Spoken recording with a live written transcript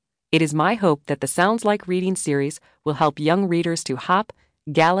It is my hope that the Sounds Like Reading series will help young readers to hop,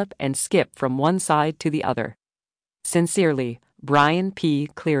 gallop, and skip from one side to the other. Sincerely, Brian P.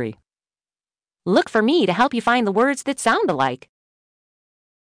 Cleary. Look for me to help you find the words that sound alike.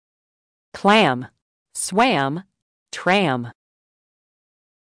 Clam, swam, tram.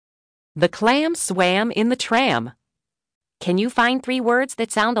 The clam swam in the tram. Can you find 3 words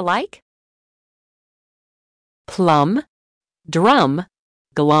that sound alike? Plum, drum,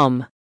 glum.